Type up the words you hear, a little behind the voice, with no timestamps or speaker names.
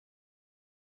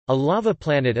A lava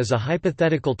planet is a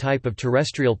hypothetical type of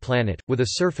terrestrial planet, with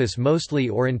a surface mostly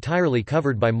or entirely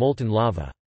covered by molten lava.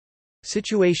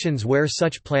 Situations where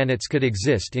such planets could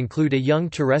exist include a young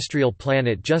terrestrial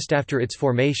planet just after its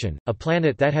formation, a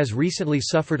planet that has recently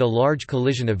suffered a large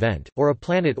collision event, or a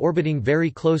planet orbiting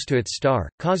very close to its star,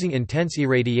 causing intense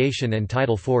irradiation and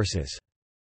tidal forces.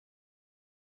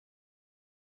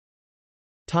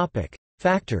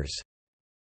 Factors.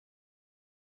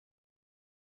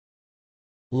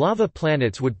 Lava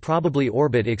planets would probably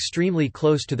orbit extremely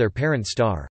close to their parent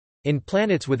star. In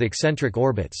planets with eccentric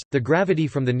orbits, the gravity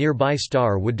from the nearby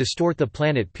star would distort the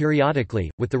planet periodically,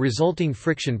 with the resulting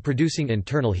friction producing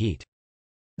internal heat.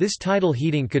 This tidal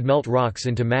heating could melt rocks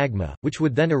into magma, which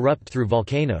would then erupt through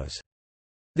volcanoes.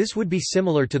 This would be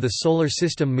similar to the Solar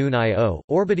System moon Io,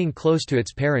 orbiting close to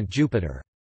its parent Jupiter.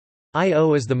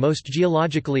 Io is the most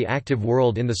geologically active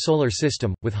world in the Solar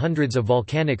System, with hundreds of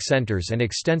volcanic centers and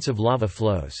extensive lava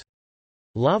flows.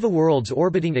 Lava worlds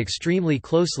orbiting extremely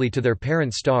closely to their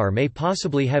parent star may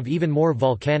possibly have even more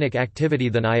volcanic activity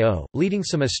than Io, leading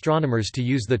some astronomers to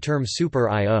use the term super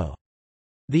Io.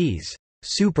 These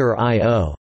super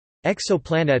Io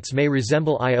exoplanets may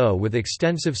resemble Io with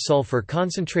extensive sulfur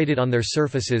concentrated on their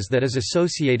surfaces that is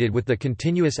associated with the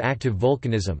continuous active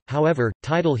volcanism. However,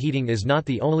 tidal heating is not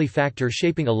the only factor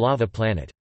shaping a lava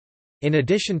planet. In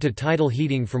addition to tidal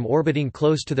heating from orbiting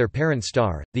close to their parent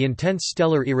star, the intense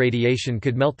stellar irradiation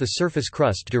could melt the surface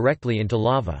crust directly into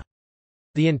lava.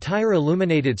 The entire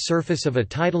illuminated surface of a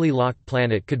tidally locked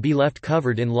planet could be left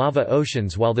covered in lava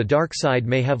oceans, while the dark side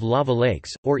may have lava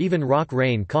lakes, or even rock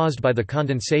rain caused by the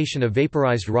condensation of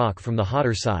vaporized rock from the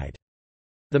hotter side.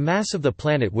 The mass of the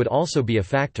planet would also be a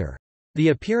factor. The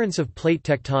appearance of plate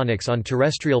tectonics on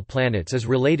terrestrial planets is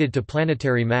related to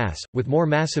planetary mass, with more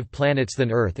massive planets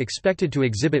than Earth expected to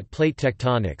exhibit plate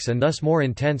tectonics and thus more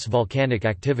intense volcanic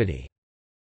activity.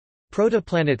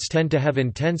 Protoplanets tend to have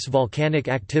intense volcanic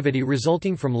activity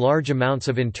resulting from large amounts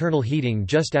of internal heating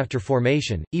just after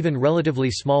formation, even relatively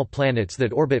small planets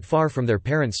that orbit far from their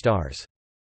parent stars.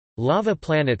 Lava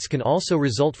planets can also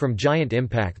result from giant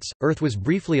impacts. Earth was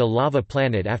briefly a lava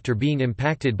planet after being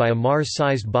impacted by a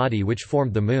Mars-sized body which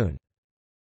formed the Moon.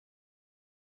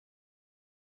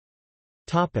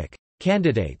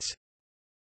 Candidates.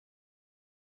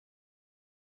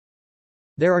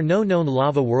 There are no known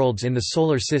lava worlds in the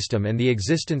Solar System, and the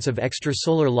existence of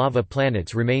extrasolar lava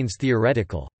planets remains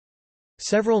theoretical.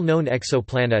 Several known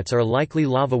exoplanets are likely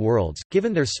lava worlds,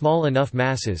 given their small enough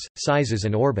masses, sizes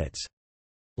and orbits.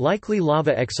 Likely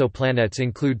lava exoplanets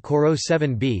include Corot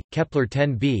 7b, Kepler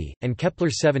 10b, and Kepler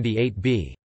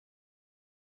 78b.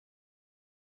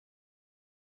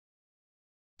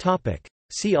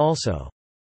 See also: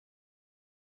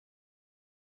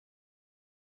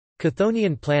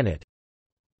 Chthonian planet,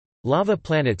 lava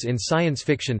planets in science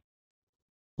fiction,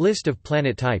 list of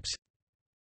planet types.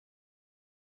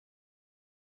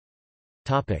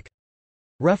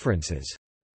 References